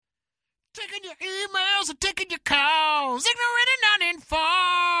Taking your emails and taking your calls. Ignorant and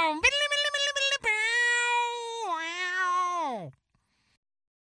uninformed.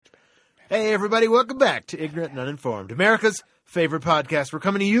 Hey, everybody, welcome back to Ignorant and Uninformed, America's favorite podcast. We're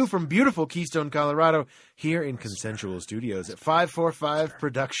coming to you from beautiful Keystone, Colorado, here in Consensual Studios at 545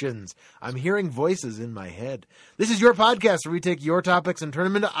 Productions. I'm hearing voices in my head. This is your podcast where we take your topics and turn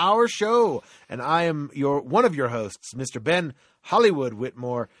them into our show. And I am one of your hosts, Mr. Ben Hollywood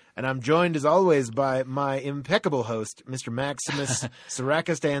Whitmore, and I'm joined, as always, by my impeccable host, Mr. Maximus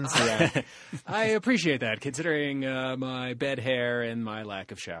Sarakistan Sarak. I appreciate that, considering my bed hair and my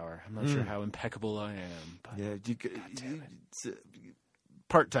lack of shower. I'm not sure how impeccable I am. But Yeah,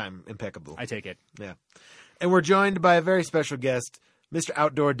 part-time impeccable. I take it. Yeah. And we're joined by a very special guest, Mr.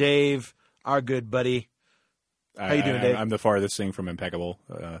 Outdoor Dave, our good buddy. How you doing, Dave? I'm the farthest thing from impeccable.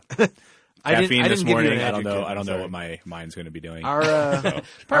 I Caffeine this didn't give you morning. an I don't know. adjective, I don't know sorry. what my mind's going to be doing. Our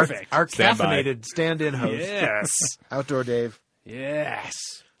Perfect. Our Stand by. caffeinated stand-in host, Yes. Outdoor Dave. Yes.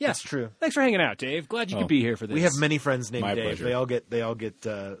 That's true. Thanks for hanging out, Dave. Glad you could be here for this. We have many friends named My Dave. pleasure. They all get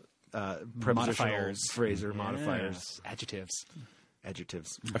prepositional modifiers, phraser modifiers, adjectives.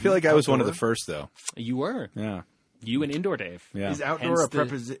 adjectives. I feel like I was one of the Outdoor? first, though. You were. Yeah. You and Indoor Dave. Yeah. Is outdoor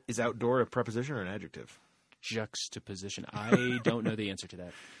Hence is outdoor a preposition or an adjective? Juxtaposition. I don't know the answer to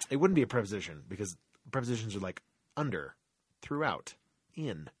that. It wouldn't be a preposition because prepositions are like under, throughout,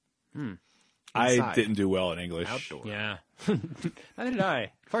 in. I Inside. didn't do well in English. Outdoor. Yeah. Neither did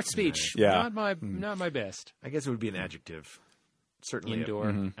I. Part speech. Yeah. Not my best. I guess it would be an adjective. Certainly.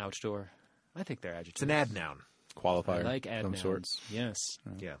 Indoor, outdoor. I think they're adjectives. It's an ad noun. Qualifier. I like of ad some nouns. sort. Yes.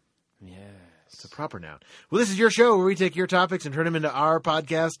 Yeah. Yes. It's a proper noun. Well, this is your show where we take your topics and turn them into our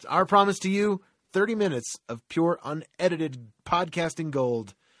podcast. Our promise to you, 30 minutes of pure, unedited podcasting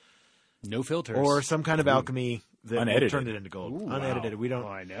gold No filters. or some kind of alchemy that will Unedited. turn it into gold. Ooh, Unedited. wow. We don't. Oh,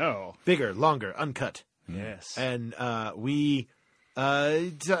 I know. Bigger, longer, uncut. Yes. And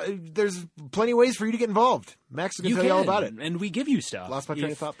there's plenty of ways for you to get involved. Max is going to tell you all about it. And we give you stuff. Lost my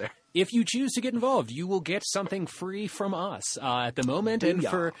train of thought there. If you choose to get involved, you will get something free from us at the moment. And Booyah.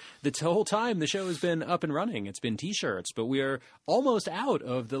 for the whole time the show has been up and running, it's been T-shirts. But we are almost out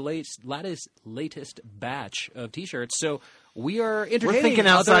of the latest batch of T-shirts. So we are entertaining thinking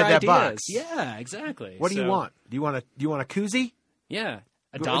other outside that ideas. box. Yeah, exactly. What do you So, want? Do you want a koozie? Yeah.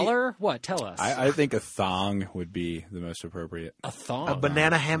 What do you- $1? What? Tell us. I think a thong would be the most appropriate. a thong. A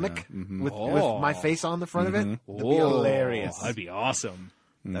banana hammock with my face on the front of it? That'd be hilarious. That'd be awesome.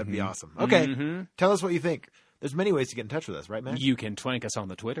 That'd be awesome. Okay. Tell us what you think. There's many ways to get in touch with us, right, Max? You can twank us on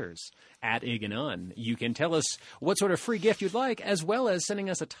the Twitters at Ig and Un. You can tell us what sort of free gift you'd like, as well as sending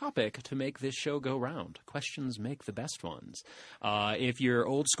us a topic to make this show go round. Questions make the best ones. If you're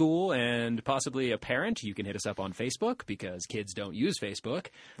old school and possibly a parent, you can hit us up on Facebook because kids don't use Facebook.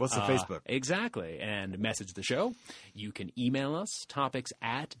 What's the Facebook? Exactly. And message the show. You can email us, topics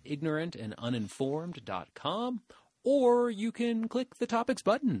at ignorantanduninformed.com. Or you can click the topics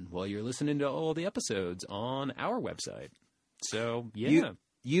button while you're listening to all the episodes on our website. So, yeah.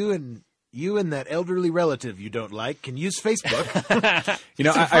 You and that elderly relative you don't like can use Facebook. You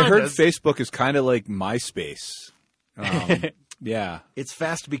know, To I find heard us. Facebook is kind of like MySpace. Yeah. It's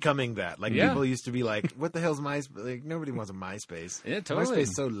fast becoming that. Like Yeah. people used to be like, "What the hell's MySpace?" Like nobody wants a MySpace. Yeah, totally. MySpace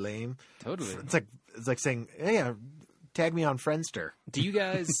is so lame. Totally. It's like saying, "Hey, tag me on Friendster." Do you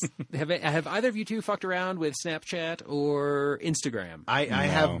guys have either of you two fucked around with Snapchat or Instagram? I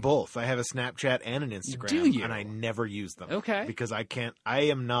have both. I have a Snapchat and an Instagram. Do you? And I never use them. Okay. Because I can't. I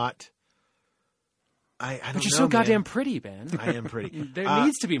am not. I don't But you're know, so man. goddamn pretty, Ben. I am pretty. There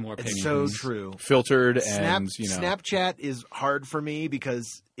needs to be more It's pigment. so true. Filtered and, Snapchat is hard for me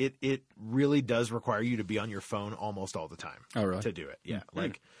because it really does require you to be on your phone almost all the time. Oh, really? To do it, yeah.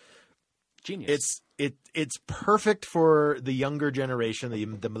 Like Genius. it's perfect for the younger generation,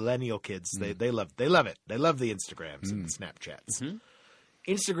 the millennial kids. They love it. They love the Instagrams and the Snapchats.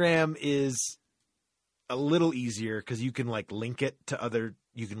 Instagram is a little easier because you can like link it to other.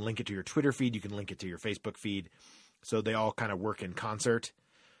 You can link it to your Twitter feed. You can link it to your Facebook feed. So they all kind of work in concert.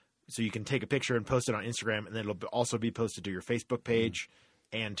 So you can take a picture and post it on Instagram, and then it'll also be posted to your Facebook page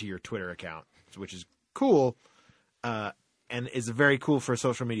and to your Twitter account, which is cool and is very cool for a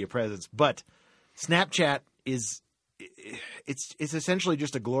social media presence. But Snapchat it's essentially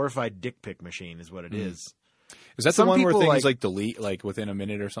just a glorified dick pic machine is what it is. Is that Some the one where people things like- delete like within a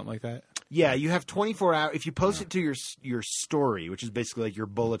minute or something like that? Yeah, you have 24 hours. If you post it to your story, which is basically like your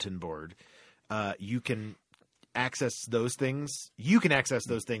bulletin board, you can access those things. You can access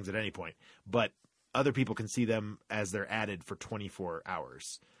those things at any point, but other people can see them as they're added for 24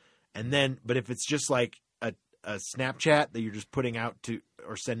 hours. And then, but if it's just like a Snapchat that you're just putting out to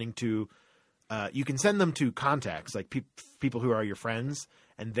or sending to. You can send them to contacts, like people who are your friends,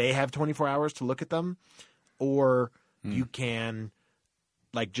 and they have 24 hours to look at them. Or you can,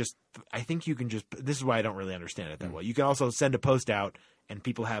 like, just – I think you can just – this is why I don't really understand it that well. You can also send a post out, and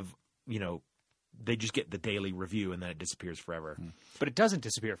people have, you know, they just get the daily review, and then it disappears forever. But it doesn't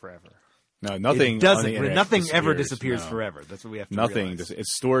disappear forever. No, nothing. It doesn't. on the internet Nothing ever disappears. disappears No. forever. That's what we have to Nothing. realize.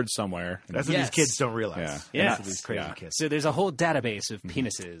 It's stored somewhere. That's what Yes. these kids don't realize. Yeah. That's what these crazy Yeah. kids. So there's a whole database of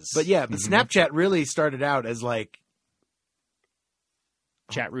penises. But yeah, but Snapchat really started out as like,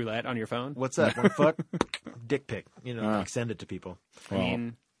 Chat roulette on your phone. what's up? Want to fuck? Dick pic. You know, like send it to people. I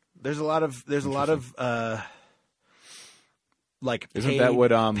mean, There's a lot of like Isn't paid, that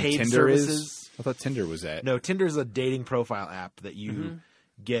what paid Tinder services. is? I thought Tinder was that. No, Tinder's a dating profile app that you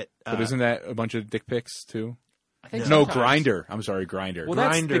get. But isn't that a bunch of dick pics too? I think No, sometimes- Grinder. I'm sorry, Grinder. Well,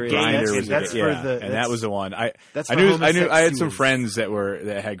 that's Grindr the is- gay- Grinder was that's it, for yeah, the- and that's- that was the one. that's I for knew homosexuals. I had some friends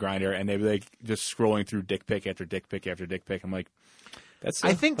that had Grinder, and they'd be like just scrolling through dick pic after dick pic after dick pic. I'm like, that's.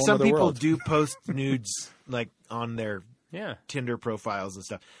 I think whole some nother people world. do post nudes like on their Yeah. Tinder profiles and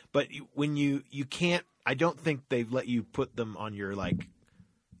stuff. But when you can't, I don't think they let you put them on your like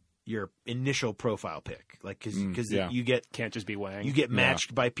your initial profile pic, like because yeah. you get Can't just be Wang.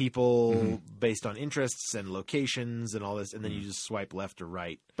 matched by people based on interests and locations and all this, and then you just swipe left or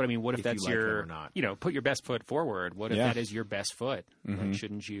right. But I mean, what if if you that's like them your, or not. you know, put your best foot forward? What if Yeah. that is your best foot? Like,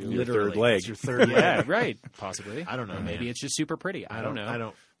 shouldn't you? Your Literally, third leg. it's your third Yeah, leg. right. Possibly. I don't know. Maybe man. it's just super pretty. I don't know. I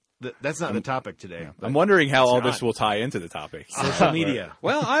don't. That's not the topic today. I'm wondering how all not. this will tie into the topic. Social media.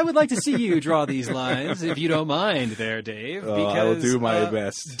 Well, I would like to see you draw these lines, if you don't mind, there, Dave. Because I will do my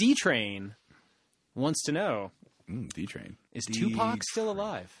best. D Train wants to know: D Train. is Tupac still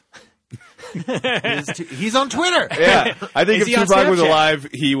alive? He's on Twitter. Yeah, I think Is if he on Tupac was Snapchat? alive,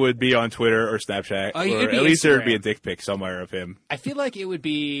 he would be on Twitter or Snapchat, Oh, it'd or be at least there would be Instagram. a dick pic somewhere of him. I feel like it would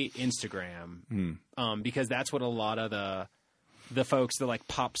be Instagram, because that's what a lot of the folks, the like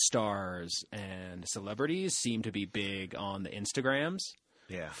pop stars and celebrities, seem to be big on the Instagrams.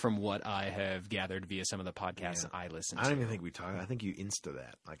 Yeah. From what I have gathered via some of the podcasts I listen to. I don't even think we talk. I think you Insta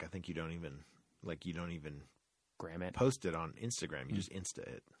that. Like I think you don't even Gram it. post it on Instagram. You just Insta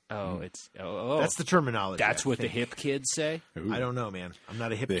it. Oh, it's That's the terminology. that's I what the think. hip kids say. I don't know, man. I'm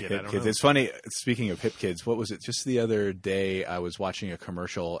not a hip The kid. I hip don't kids. know. It's funny. Speaking of hip kids, what was it? Just the other day, I was watching a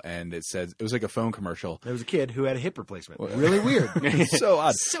commercial, and it said it was like a phone commercial. There was a kid who had a hip replacement. Really weird. It's so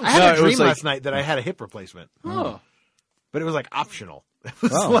odd. I had a it was dream like- last night that I had a hip replacement, Oh, but it was like optional. It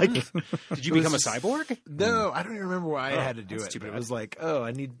was Oh. like did you become a cyborg? no, I don't even remember why I had to do that's it. too But it bad. was like, oh,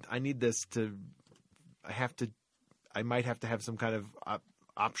 I need this to. I might have to have some kind of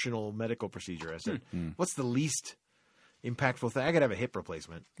optional medical procedure. I said, what's the least impactful thing? I could have a hip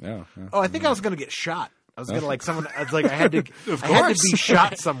replacement. Yeah, yeah. Oh, I think I was going to get shot. I was going to like someone. I was like, I had to be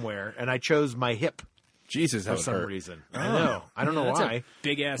shot somewhere, and I chose my hip Jesus, that for would some hurt. reason. I know. I don't know That's why. a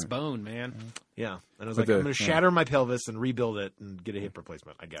big ass bone, man. Yeah, and I was But like, the- I'm going to shatter my pelvis and rebuild it and get a hip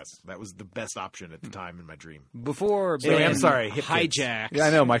replacement. I guess that was the best option at the time in my dream. Before Anyway, Ben I'm sorry, hip kids. hijacked. Yeah, I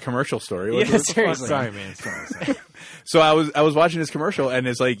know my commercial story. Yeah, seriously. Sorry, man. Sorry. So I was watching this commercial, and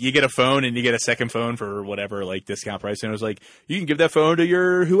it's like you get a phone and you get a second phone for whatever like discount price, and it was like you can give that phone to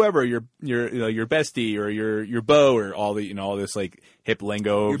your whoever, your your bestie or your beau or all the all this like hip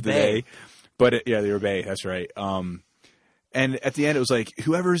lingo Your of the bae. day. But your bae, that's right. And at the end it was like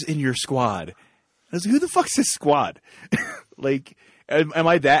whoever's in your squad. I was like, who the fuck's this squad? Like, am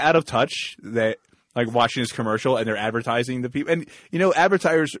I that out of touch that like watching this commercial and they're advertising the people? And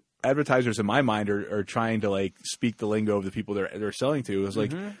advertisers in my mind are trying to like speak the lingo of the people they're selling to. It was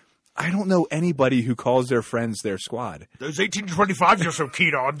like, I don't know anybody who calls their friends their squad. Those 18 to 25s you're so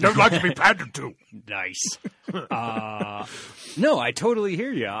keen on don't like to be pandered to. Nice. No, I totally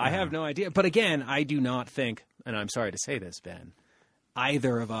hear you. I have no idea. But again, I do not think, and I'm sorry to say this, Ben,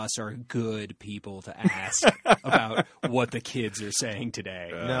 either of us are good people to ask about what the kids are saying today.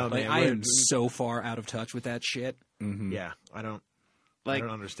 No, like, man, I we're- am so far out of touch with that shit. Yeah, I don't Like,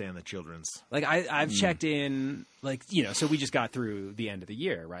 understand the children's. like I've checked in, like, you know, so we just got through the end of the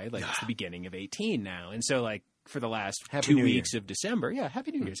year, right? Like, it's the beginning of 18 now. And so, like, for the last Happy 2 New Year. weeks of December,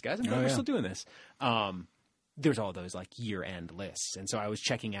 Happy New Year's, guys. I'm glad we're still doing this. There's all those, like, year-end lists. And so I was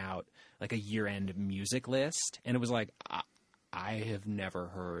checking out, like, a year-end music list, and it was like, I have never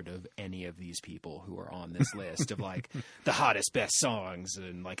heard of any of these people who are on this list of, like, the hottest, best songs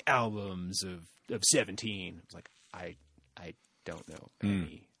and, like, albums of 17. I was like, I don't know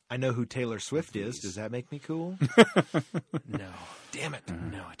any. I know who Taylor Swift is. Does that make me cool? No. Damn it.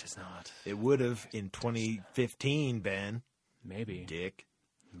 No, it does not. It would have in 2015, Ben. Maybe. Dick.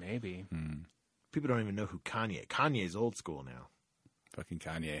 Maybe. People don't even know who Kanye's old school now. Fucking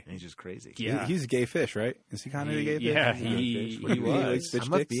Kanye. And he's just crazy. Yeah. He's a gay fish, right? Is he kind of a gay fish? Yeah, He's a gay fish. he What do you mean? was. He likes fish I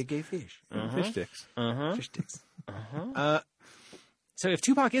must sticks? be a gay fish. Fish sticks. Fish sticks. So if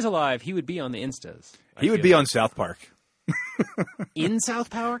Tupac is alive, he would be on the Instas. He would be on South Park. In South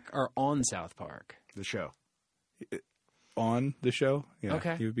Park or on South Park? The show. On the show? Yeah.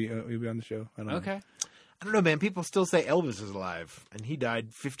 Okay. He would be on the show. I don't know. Okay. I don't know, man. People still say Elvis is alive, and he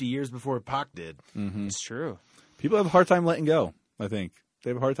died 50 years before Pac did. It's true. People have a hard time letting go, I think. They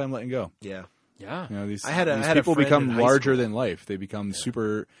have a hard time letting go. Yeah. Yeah. You know, these I had a people friend become in high larger school. than life. They become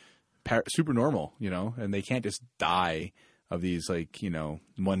super normal, you know, and they can't just die of these, like, you know,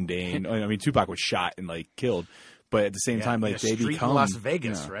 mundane. I mean, Tupac was shot and, like, killed, but at the same time, like, in a they street become in Las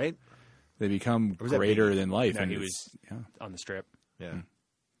Vegas, yeah, right? They become was that greater than life. No, and he it's- on the Strip. Yeah.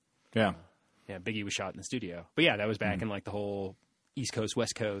 yeah. Yeah, Biggie was shot in the studio. But yeah, that was back in like the whole East Coast,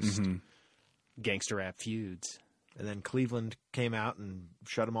 West Coast gangster rap feuds. And then Cleveland came out and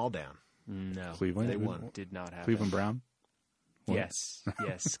shut them all down. No. Cleveland? They won. Did not happen. Cleveland Brown. Yes.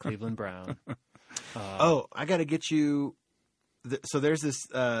 Yes. Cleveland Brown. I got to get you. So there's this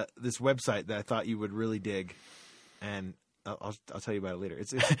this website that I thought you would really dig, and I'll tell you about it later.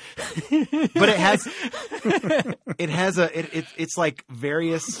 It's but it's like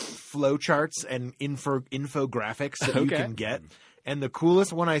various flowcharts and infographics that you Okay. can get. And the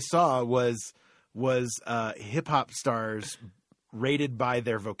coolest one I saw was hip hop stars rated by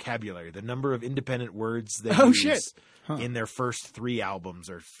their vocabulary, the number of independent words they use shit. in their first 3 albums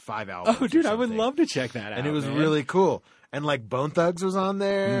or 5 albums. Oh, dude, or I would something. love to check that out. And it was man. really cool. And like Bone Thugs was on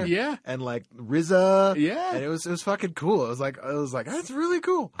there. Yeah. And like RZA. Yeah. And it was fucking cool. I was like, that's really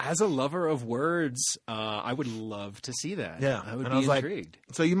cool. As a lover of words, I would love to see that. Yeah. I would And be I was intrigued.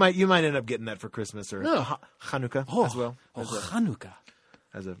 like, so you might end up getting that for Christmas or Oh. Hanukkah as well Hanukkah.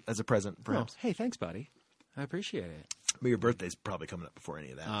 as a present, Oh, perhaps. hey, thanks, buddy. I appreciate it. But your birthday's probably coming up before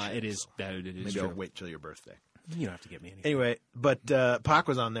any of that. shit, It is. so It is maybe true. I'll wait till your birthday. You don't have to get me anything. Anyway, but Pac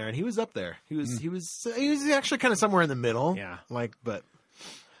was on there and he was up there. He was actually kind of somewhere in the middle. Yeah. But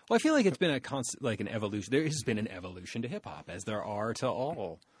Well, I feel like it's been a constant, like an evolution. There has been an evolution to hip hop, as there are to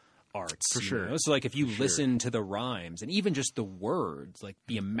all arts. For you sure. know? So, like, if you listen to the rhymes and even just the words, like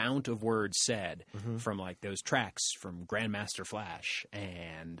the amount of words said from like those tracks from Grandmaster Flash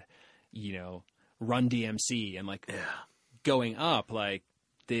and Run DMC and like going up, like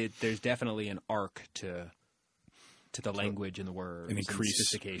there's definitely an arc to the language and the words An and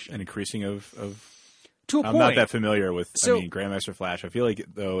sophistication. increasing of to a I'm point. not that familiar with. So- Grandmaster Flash. I feel like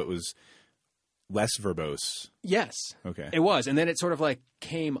though it was less verbose. Yes. Okay. It was. And then it sort of like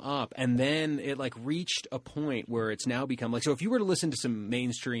came up and then it like reached a point where it's now become like, so if you were to listen to some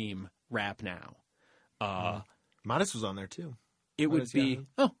mainstream rap now, Modest was on there too. it would Modest, be,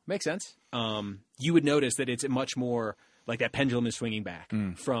 makes sense. You would notice that it's much more like that pendulum is swinging back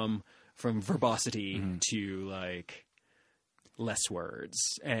from verbosity to like less words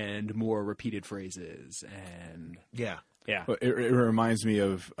and more repeated phrases and Yeah. yeah. Well, it reminds me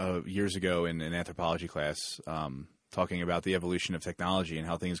of years ago in an anthropology class, talking about the evolution of technology and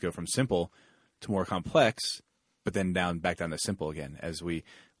how things go from simple to more complex, but then back down to simple again as we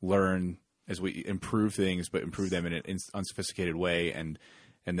learn, as we improve things, but improve them in an unsophisticated way, and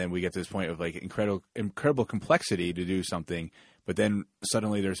then we get to this point of like incredible complexity to do something, but then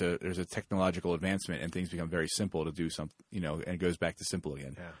suddenly there's a technological advancement and things become very simple to do something, and it goes back to simple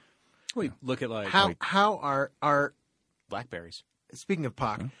again. Yeah. Well, you look at like How are Blackberries. speaking of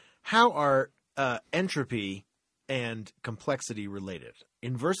Pac, how are entropy and complexity related?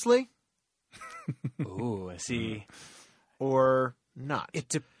 Inversely Ooh, I see. or not? It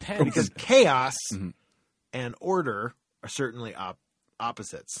depends. Because chaos and order are certainly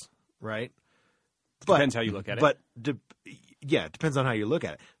opposites, right? Depends how you look at it. But it depends on how you look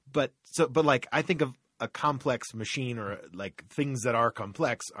at it. But like I think of a complex machine or like things that are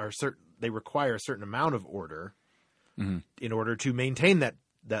complex are they require a certain amount of order in order to maintain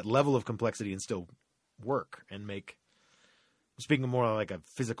that level of complexity and still work and make. Speaking more like a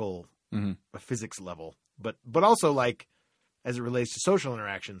physical, a physics level, but also like as it relates to social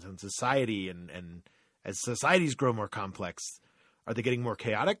interactions and society and as societies grow more complex, are they getting more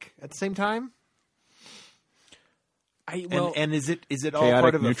chaotic at the same time? And is it all Chaotic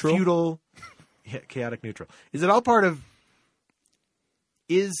part of neutral? a feudal chaotic neutral? Is it all part of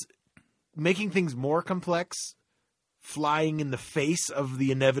making things more complex flying in the face of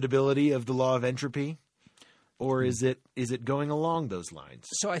the inevitability of the law of entropy? Or is it going along those lines?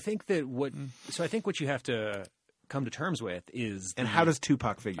 So I think what you have to come to terms with is And how does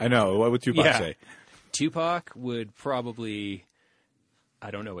Tupac figure? I know. What would Tupac say? Tupac would probably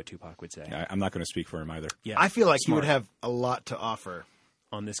I don't know what Tupac would say. I'm not going to speak for him either. Yeah, I feel like he smart would have a lot to offer.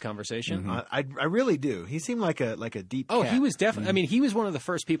 on this conversation. I really do. He seemed like a deep. Oh, cat. he was definitely. I mean, he was one of the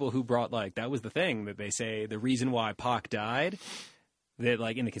first people who brought that was the thing that they say the reason why Pac died, that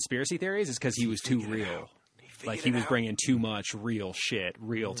in the conspiracy theories, is because he was too real. He was bringing too much real shit,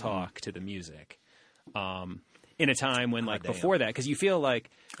 real talk to the music. In a time when before that, because you feel like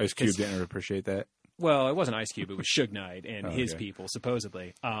Ice Cube didn't appreciate that. Well, it wasn't Ice Cube; it was Suge Knight and his people,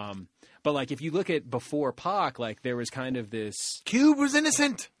 supposedly. But if you look at before Pac, there was kind of this. Cube was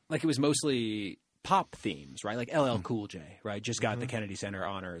innocent. It was mostly pop themes, right? LL Cool J, right? Just got the Kennedy Center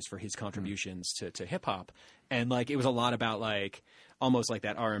honors for his contributions to hip hop, and it was a lot about almost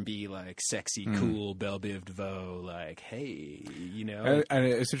that R&B, sexy, cool, Belle Biv DeVoe, hey, And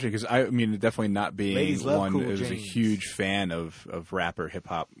it's interesting because I mean, definitely not being Ladies love one Cool who was a James. huge fan of rapper hip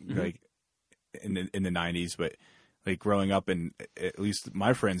hop, in the 90s, but growing up, and at least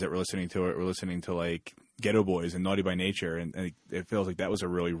my friends that were listening to it were listening to Ghetto Boys and Naughty by Nature, and it feels like that was a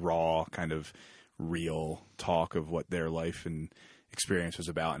really raw kind of real talk of what their life and experience was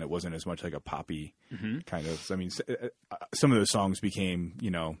about, and it wasn't as much a poppy kind of. I mean, some of those songs became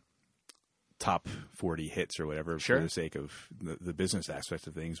top 40 hits or whatever for the sake of the business aspect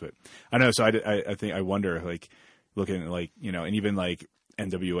of things. But I don't know. So I think I wonder looking at and even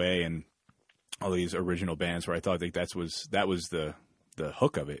NWA and all these original bands where I thought that was the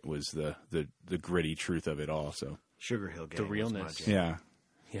hook of it, was the gritty truth of it all. So Sugar Hill Gang, The realness. was my jam.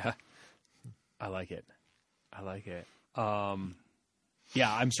 yeah. I like it.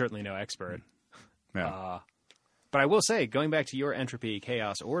 Yeah, I'm certainly no expert. Yeah. But I will say, going back to your entropy,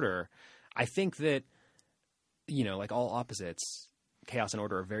 chaos, order, I think that, all opposites, chaos and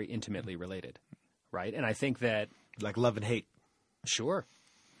order are very intimately related, right? And I think that... Like love and hate. Sure.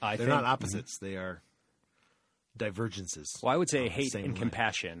 They're not opposites. They are divergences. Well, I would say on the hate same and line.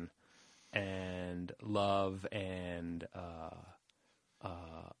 compassion and love and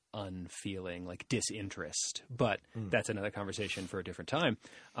unfeeling, disinterest. But that's another conversation for a different time.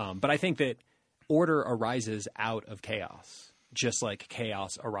 But I think that order arises out of chaos, just like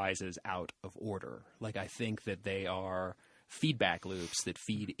chaos arises out of order. I think that they are feedback loops that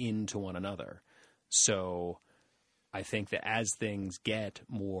feed into one another. So I think that as things get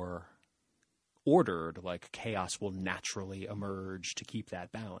more ordered, chaos will naturally emerge to keep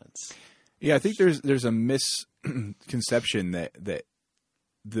that balance. Yeah, I think there's a misconception that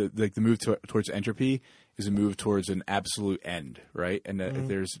the move towards entropy is a move towards an absolute end, right? And that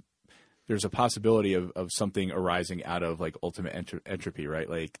there's a possibility of something arising out of ultimate entropy,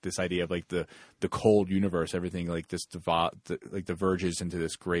 right? This idea of the cold universe, everything this diverges into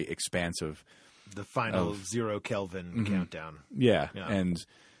this great expanse of The final 0 Kelvin countdown. yeah.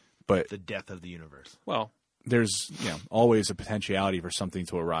 But The death of the universe. Well, there's always a potentiality for something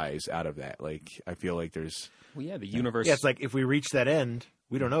to arise out of that. I feel like there's the universe. Yeah, it's if we reach that end,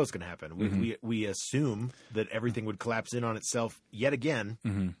 we don't know what's going to happen. We assume that everything would collapse in on itself yet again,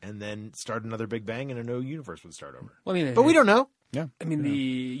 and then start another Big Bang, and a new universe would start over. Well, I mean, But we don't know. yeah. I mean, the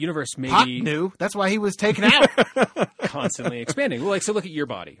universe may Pot be knew. That's why he was taken out. constantly expanding. Well, so look at your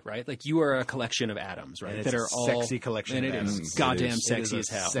body, right? You are a collection of atoms, right? And that it's are a all sexy collection and of it is atoms. goddamn It is sexy a as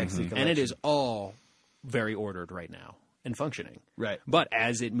hell, sexy and it is collection. all very ordered right now and functioning. Right. But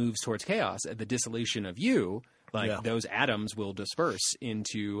as it moves towards chaos, at the dissolution of you, those atoms will disperse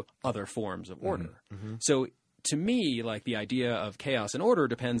into other forms of order. So to me, the idea of chaos and order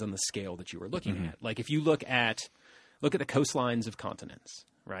depends on the scale that you are looking at. If you look at the coastlines of continents,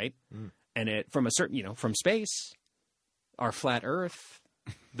 right? And it from a certain, from space, our flat Earth,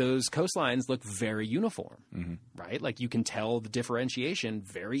 those coastlines look very uniform, right? You can tell the differentiation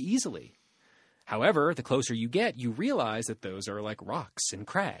very easily. However, the closer you get, you realize that those are rocks and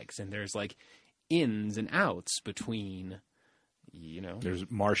crags, and there's ins and outs between, There's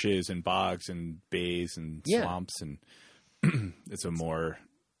marshes and bogs and bays and swamps, and it's a more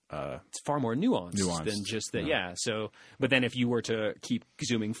it's far more nuanced than just that. Yeah. So, but then if you were to keep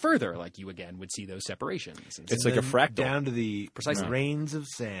zooming further, you again would see those separations. And it's so like a fractal. Down to the Precisely. grains of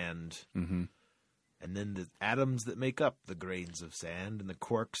sand. And then the atoms that make up the grains of sand, and the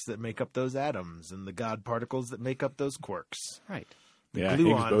quarks that make up those atoms, and the God particles that make up those quarks. right. yeah, Higgs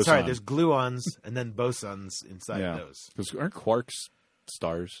Gluons. boson. Sorry, there's gluons and then bosons inside yeah. those. Because aren't quarks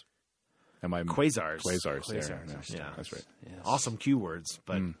stars? Am I Quasars. Quasars. Quasars Yeah, are Yeah. that's right. Yes. Awesome Q words,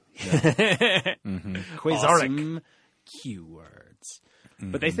 but Quasaric. quasaric. Awesome keywords.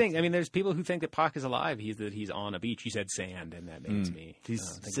 But they think, there's people who think that Pac is alive. He's on a beach. You said sand, and that makes me He's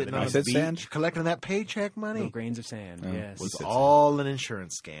think sitting of on I the said beach sand? collecting that paycheck money. little grains of sand. Yes. Was said all an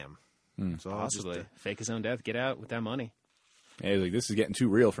insurance scam. It's all Possibly. just Fake his own death. Get out with that money. Hey, like this is getting too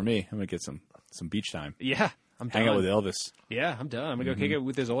real for me. I'm gonna get some beach time. Yeah, I'm done. Hang out with Elvis. Yeah, I'm done. I'm gonna go kick it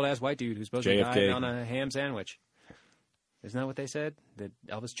with this old ass white dude who's supposed to JFK. die on a ham sandwich. Isn't that what they said? That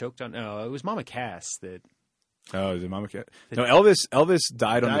Elvis choked on? No, it was Mama Cass that. Oh, is it Mama Cat? No, Elvis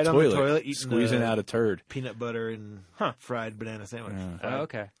died on the toilet, eating squeezing out a turd. peanut butter and fried banana sandwich. Oh,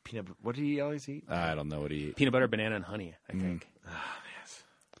 okay. What did he always eat? I don't know what he ate. Peanut butter, banana, and honey. I think.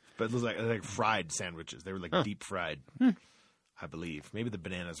 But it was like fried sandwiches. They were like deep fried, I believe. Maybe the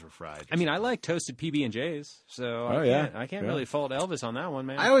bananas were fried. I mean, I like toasted PB and J's, so I can't really fault Elvis on that one,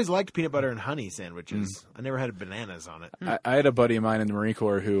 man. I always liked peanut butter and honey sandwiches. I never had bananas on it. I had a buddy of mine in the Marine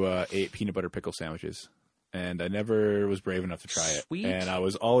Corps who ate peanut butter pickle sandwiches, and I never was brave enough to try it. Sweet. And I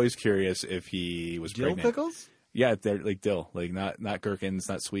was always curious if he was Dill pregnant. pickles? Yeah, they're like dill, like not gherkins,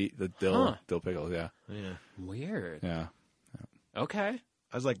 not sweet. The dill pickles. Yeah, Yeah. Weird. yeah. Okay.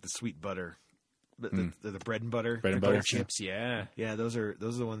 I was like the sweet butter. The bread and butter. Bread and Butter butter. chips, yeah. Yeah, those are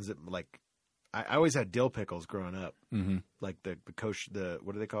the ones that like. I always had dill pickles growing up. Mm-hmm. Like the kosher,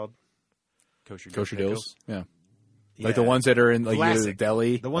 what are they called? Kosher Dills. Yeah. Yeah. Like the ones that are in like either the Classic.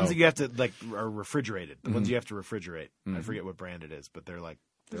 deli. The ones that you have to like are refrigerated. The ones you have to refrigerate. I forget what brand it is, but they're like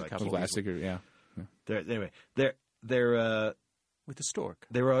plastic or yeah. They're With the stork.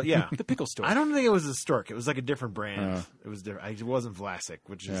 they were yeah. The pickle stork. I don't think it was a stork. It was like a different brand. It was different. It wasn't Vlasic,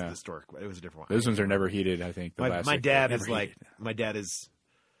 which is Yeah. the stork. It was a different one. Those ones are never heated. I think. The My plastic. dad Never is like heated. my dad is.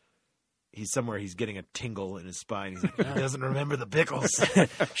 He's somewhere. He's getting a tingle in his spine. He's like, he doesn't remember the pickles.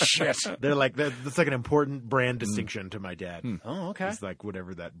 Shit. They're like that's like an important brand distinction to my dad. Oh, okay. It's like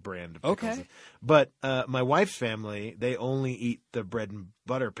whatever that brand of pickles Okay. is. But my wife's family, they only eat the bread and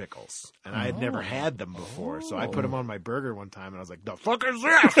butter pickles. And I had never had them before. So I put them on my burger one time and I was like, the fuck is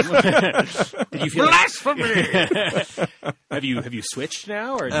this? Did you feel Blasphemy! Have you switched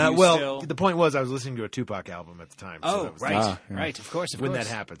now, or do you still? the point was I was listening to a Tupac album at the time. So Oh, that was right, yeah. right. Of course, when that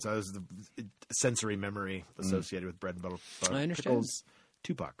happened. So that was the sensory memory associated with bread and butter I understand. pickles.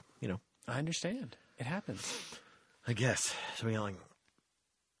 Tupac, I understand. It happens. I guess. So yelling.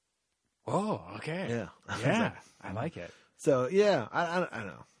 Oh, okay. Yeah. Yeah, I like it. So yeah, I don't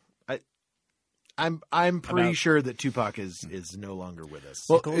know. I'm pretty sure that Tupac is no longer with us.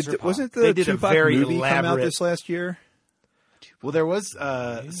 Well, Pickles or pop? wasn't They the did a Tupac very movie come out elaborate- this last year? Well, there was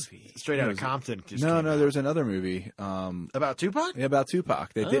Straight Outta was it? Compton. Just No, came out. there was another movie About Tupac. about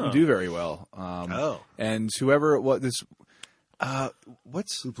Tupac that didn't do very well. And whoever it was,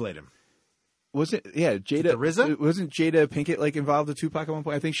 Who played him? was it? Yeah, Jada. the RZA? Wasn't Jada Pinkett like involved with Tupac at one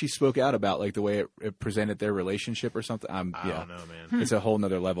point? I think she spoke out about like the way it presented their relationship or something. I don't know, man. It's a whole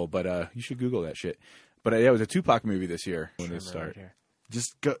nother level. But you should Google that shit. But yeah, it was a Tupac movie this year when it started.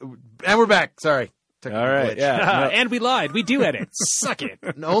 Just go, and we're back. Sorry. All right, yeah. And we lied. We do edit. Suck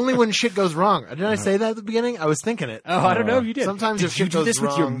it. No. Only when shit goes wrong. Didn't I say that at the beginning? I was thinking it. Oh, I don't know if you did. Sometimes did if you shit do goes this wrong,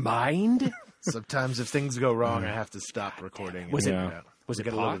 with your mind? sometimes if things go wrong, I have to stop recording. and Was it? figure out. Was it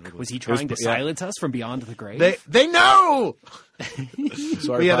Get a little Pac? bit- Was he trying to silence us from beyond the grave? They know. Sorry,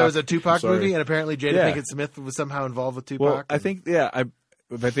 But yeah, Pac. there was a Tupac Sorry. movie, and apparently Jada Yeah. Pinkett Smith was somehow involved with Tupac. Well, I think I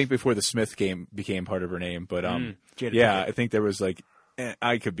think before the Smith game became part of her name, but Jada yeah, Pinkett. I think there was like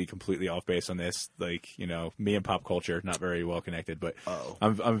I could be completely off base on this. Like me and pop culture not very well connected, but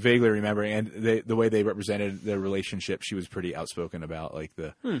I'm vaguely remembering, and the way they represented their relationship, she was pretty outspoken about like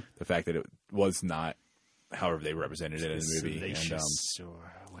the fact that it was not however they represented it in the movie. And, or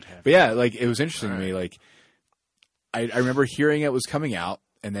what have but yeah, like it was interesting to me. Like I remember hearing it was coming out,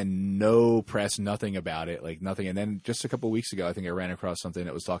 and then no press, nothing about it, like nothing. And then just a couple of weeks ago, I think I ran across something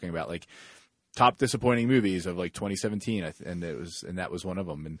that was talking about like top disappointing movies of like 2017, and that was one of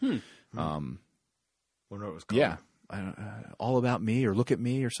them. And Wonder what it was called. yeah, I don't, All About Me or Look at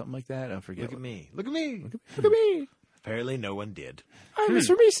Me or something like that. I forget. Look at me. Look at me. Look at me. Apparently, no one did. I'm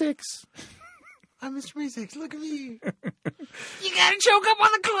Mr. Me6. I'm Mr. Music. Look at me. You gotta choke up on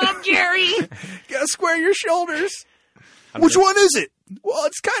the club, Jerry. Gotta square your shoulders. Which one is it? Well,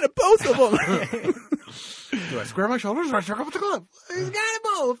 it's kind of both of them. Do I square my shoulders or I choke up at the club? He's got it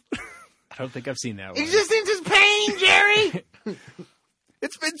both. I don't think I've seen that one. He's just in his pain, Jerry.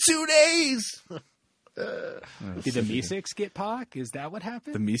 It's been 2 days. Did the Meeseeks get Pac? Is that what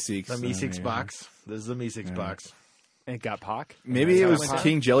happened? The Me6. The Me6 box. This is the Me6 box. And it got Pac? Maybe it was Pac?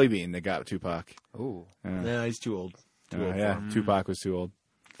 King Jellybean that got Tupac. Ooh, No, he's too old. Too old for Yeah, him. Tupac was too old.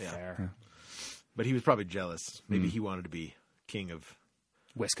 fair. But he was probably jealous. Maybe he wanted to be king of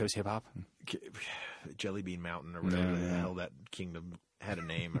West Coast hip hop. Jelly Bean Mountain or whatever the hell that kingdom had a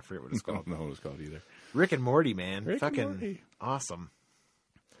name. I forget what it's I called. don't know what it was called either. Rick and Morty, man. Rick and Fucking Morty. awesome.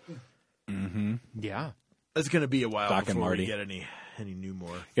 Yeah. It's going to be a while Doc and before Marty. we get any new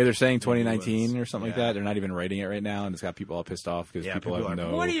more. Yeah, they're saying Maybe 2019 ones. or something like Yeah. that. They're not even writing it right now, and it's got people all pissed off because Yeah, people people have are,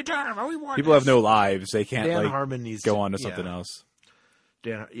 no. What are you talking about? We want People have no lives. They can't Dan like Harmon needs go to, on to something else.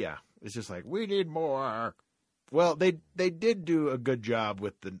 Yeah, it's just like we need more. Well, they did do a good job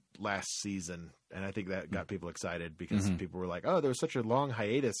with the last season, and I think that got people excited because people were like, "Oh, there was such a long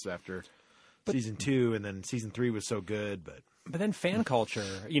hiatus after season 2, and then season 3 was so good." But then fan culture,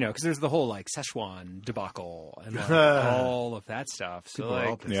 because there's the whole like Szechuan debacle and like, all of that stuff. So People are all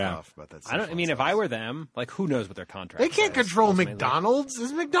like, pissed Yeah. off about that. I mean, if I were them, like, who knows what their contract? they can't says, control ultimately. McDonald's.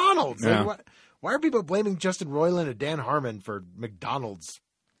 It's McDonald's. Yeah. Like, why are people blaming Justin Roiland and Dan Harmon for McDonald's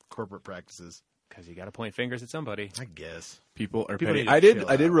corporate practices? Because you got to point fingers at somebody. I guess. People are People petty. need to I did chill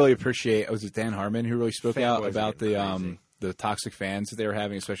out. really appreciate. Was it Dan Harmon who really spoke out Fanboys are about getting the toxic fans that they were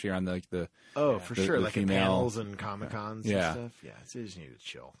having, especially around the Oh, for The- sure. the Like at female- panels and Comic Cons Yeah. and stuff. Yeah, they just need to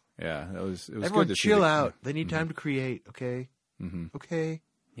chill. yeah. It was Everyone good to see chill the- out. They need time to create, okay? Mhm. Okay?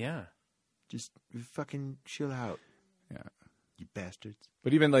 Yeah. Just fucking chill out. Yeah. You bastards.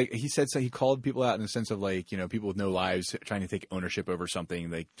 But even like he said, so he called people out in the sense of like people with no lives trying to take ownership over something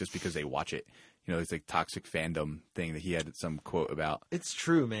like just because they watch it. It's like toxic fandom thing that he had some quote about. It's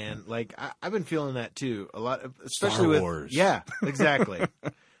true, man. Like I've been feeling that too. A lot, especially Star with Wars. Yeah, exactly.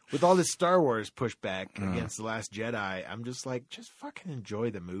 With all this Star Wars pushback against The Last Jedi, I'm just like, just fucking enjoy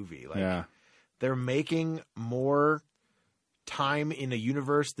the movie. Like Yeah. they're making more time in a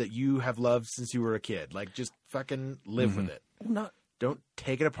universe that you have loved since you were a kid. Like just fucking live with it. Not Don't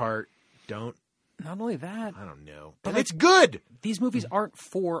take it apart. Don't. not only that, I don't know. But And like- it's good. these movies aren't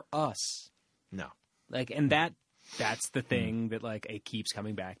for us. No. Like, and that's the thing that like it keeps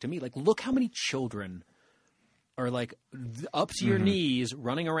coming back to me. Like, look how many children are like up to your knees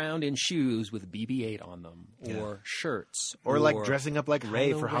running around in shoes with BB-8 on them, or shirts, Or like dressing up like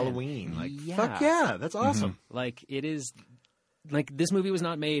Ray for Kylo Ren. Halloween. Like Yeah. fuck yeah, that's awesome. Like it is. Like this movie was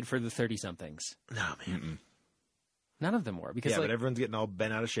not made for the 30-somethings. No man. None of them were because Yeah, like but everyone's getting all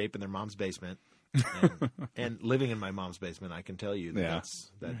bent out of shape in their mom's basement, and living in my mom's basement. I can tell you that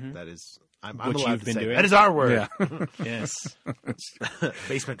Yeah. that is. I'm Which allowed you've to been say doing. that is our word. Yeah. yes,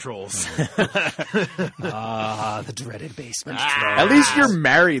 Basement trolls. the dreaded basement. At least you're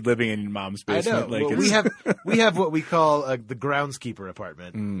married living in your mom's I know. basement. Like Well, it's- we have what we call the groundskeeper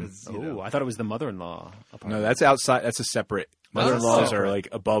apartment. It's, you Oh, know, I thought it was the mother-in-law apartment. no, that's outside. That's a separate. Mother-in-laws separate. are like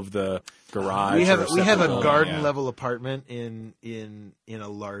above the garage. we or have a we have separate a building, garden yeah. level apartment in a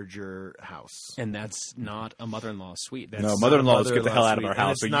larger house. And that's not a mother-in-law suite. That's No, mother-in-laws get the mother-in-law hell out of suite, our and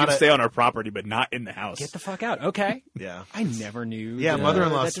house. it's But you not can a- stay on our property, but not in the house. Get the fuck out. Okay. Yeah. I never knew. Yeah, the-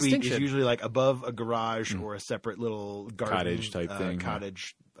 mother-in-law that suite is distinction. usually like above a garage or a separate little garden, Cottage type thing, yeah.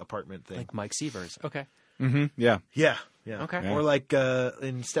 cottage apartment thing. like Mike Sievers. Okay. Yeah. Yeah. Okay. Or like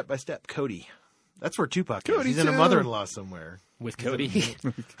in Step by Step, Cody. That's where Tupac is. Cody He's in a too. mother-in-law somewhere With Cody.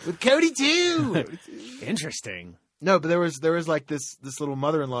 with Cody too. Interesting. No, but there was like this little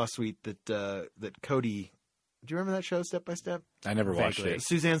mother-in-law suite that Cody. Do you remember that show, Step by Step? I never watched Vaguely. it.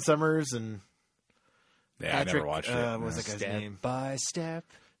 Suzanne Summers and Yeah, I Patrick. never watched it. What was that guy's Step name? by step.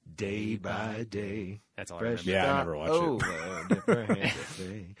 Day by day. That's all I Fresh remember. Yeah, I start never watched it. over, different hand to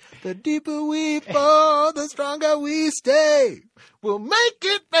say. The deeper we fall, the stronger we stay. We'll make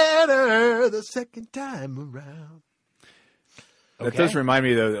it better the second time around. That does remind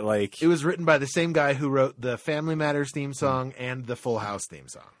me though that like It was written by the same guy who wrote the Family Matters theme song and the Full House theme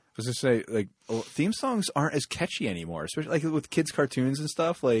song. I was just say like theme songs aren't as catchy anymore, especially like with kids' cartoons and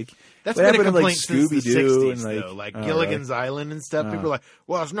stuff. Like That's what been a happened to, complaint since the Scooby-Doo 60s, and though. Like oh, Gilligan's Island and stuff. People are like,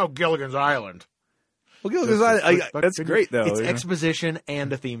 well, it's no Gilligan's Island. really? Well, Gilligan's Island, that's great though. It's you know? exposition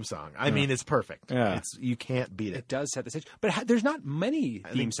and a theme song. I mean, it's perfect. Yeah. You can't beat It it. does set the stage. But there's not many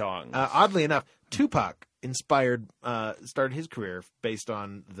theme songs. Oddly enough, Tupac started his career based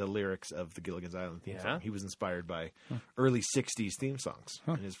on the lyrics of the Gilligan's Island theme Yeah? song. He was inspired by early 60s theme songs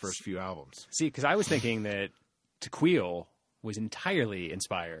in his first few albums. See, because I was thinking that Tequil was entirely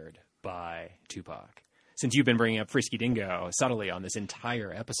inspired by Tupac. Since you've been bringing up Frisky Dingo subtly on this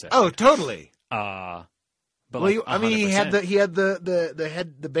entire episode. Oh, totally. But Well, like I mean, he 100%. had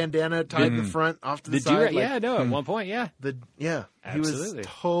the bandana tied in the front off to the, The side. do-rag, like, yeah, no, at one point, yeah. he was Absolutely.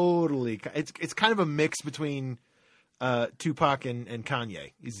 totally. It's kind of a mix between Tupac and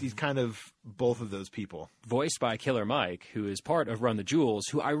Kanye. He's kind of both of those people. Voiced by Killer Mike, who is part of Run the Jewels,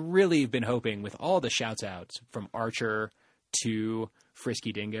 who I really have been hoping with all the shouts outs from Archer to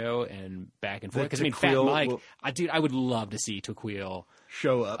Frisky Dingo and back and forth. Because I mean, Fat Tequil Mike, will- I would love to see Tequil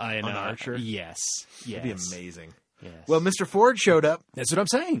Show up in on Archer. Yes, yes. That'd be amazing. Yes. Well, Mr. Ford showed up. That's what I'm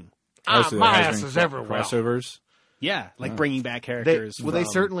saying. Also, my there has ass been is everywhere. Crossovers. Yeah, like bringing back They, characters. they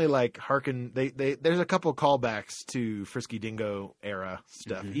from- certainly like hearken. There's a couple callbacks to Frisky Dingo era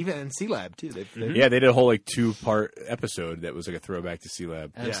stuff, even in C-Lab too. They've Yeah, they did a whole like 2-part episode that was like a throwback to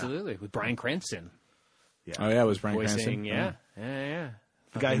C-Lab. Absolutely, with Bryan Cranston Oh yeah, it was Bryan voicing. Cranston. Yeah.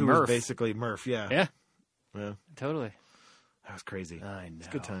 the guy who Murph. was basically Murph. Yeah, Yeah, totally. that was crazy. I know. It's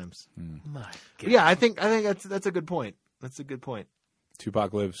good times. My But God. yeah, I think that's a good point. That's a good point.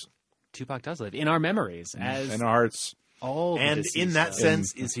 Tupac lives Tupac does live in our memories as in our hearts. all the And in deceased that have.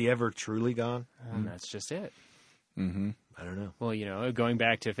 sense, is he ever truly gone? And that's just it. I don't know. Well, going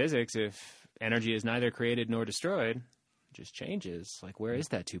back to physics, if energy is neither created nor destroyed, it just changes. Like, where is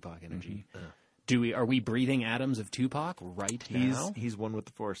that Tupac energy? Are we breathing atoms of Tupac right now? He's one with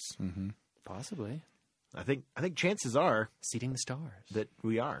the Force. Possibly. I think chances are Seeding the stars. that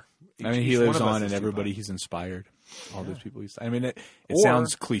we are. I mean, Each he one lives of us on, is and everybody Tupac. he's inspired. All those people. I mean, it Or-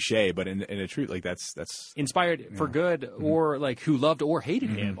 sounds cliche, but in a truth, like that's Inspired for good, or like who loved or hated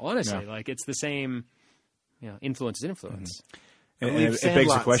him. Honestly, Yeah. like it's the same. Influence is influence. and believe it begs the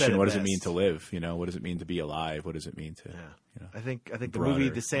Sandlot said question: it what does it best. mean to live? What does it mean to be alive? What does it mean to? Yeah. I think the broader- movie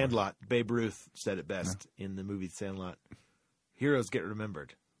The Sandlot, Babe Ruth said it best in the movie The Sandlot. Heroes get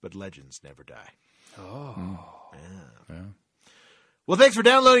remembered, but legends never die. Yeah. Well, thanks for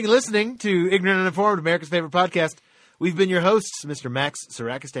downloading and listening to Ignorant and Uninformed, America's favorite podcast. We've been your hosts, Mr. Max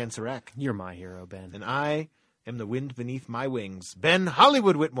Sarakistan Sarak, You're my hero, Ben. and I am the wind beneath my wings, Ben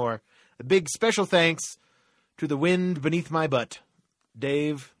Hollywood Whitmore. A big special thanks to the wind beneath my butt,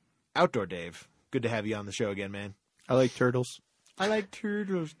 Dave, Outdoor Dave. Good to have you on the show again, man. I like turtles. I like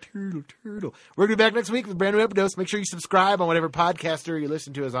turtles, turtle. We're going to be back next week with a brand new episode. Make sure you subscribe on whatever podcaster you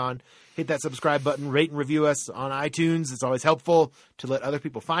listen to us on. Hit that subscribe button. Rate and review us on iTunes. It's always helpful to let other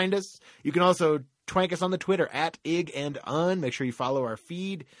people find us. You can also twank us on the Twitter at Ig and Un. Make sure you follow our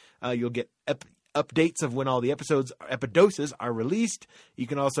feed. You'll get updates of when all the epidoses are released. You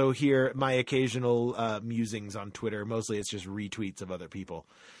can also hear my occasional musings on Twitter. Mostly it's just retweets of other people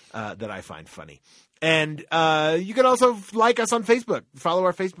that I find funny. And you can also like us on Facebook. Follow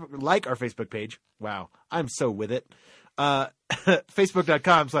our Facebook, like our Facebook page. Wow, I'm so with it.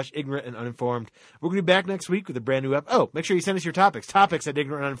 Facebook.com/ignorant and uninformed. We're going to be back next week with a brand new make sure you send us your topics. Topics at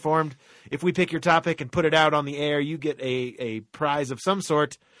ignorant and uninformed. If we pick your topic and put it out on the air, you get a prize of some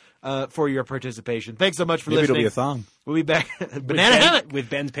sort for your participation. Thanks so much for Maybe listening. it'll be a thong. We'll be back. Banana hammock. with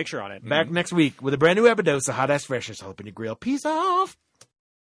Ben's picture on it. Back next week with a brand new episode of Hot Ass Freshness all up in your grill. Peace off.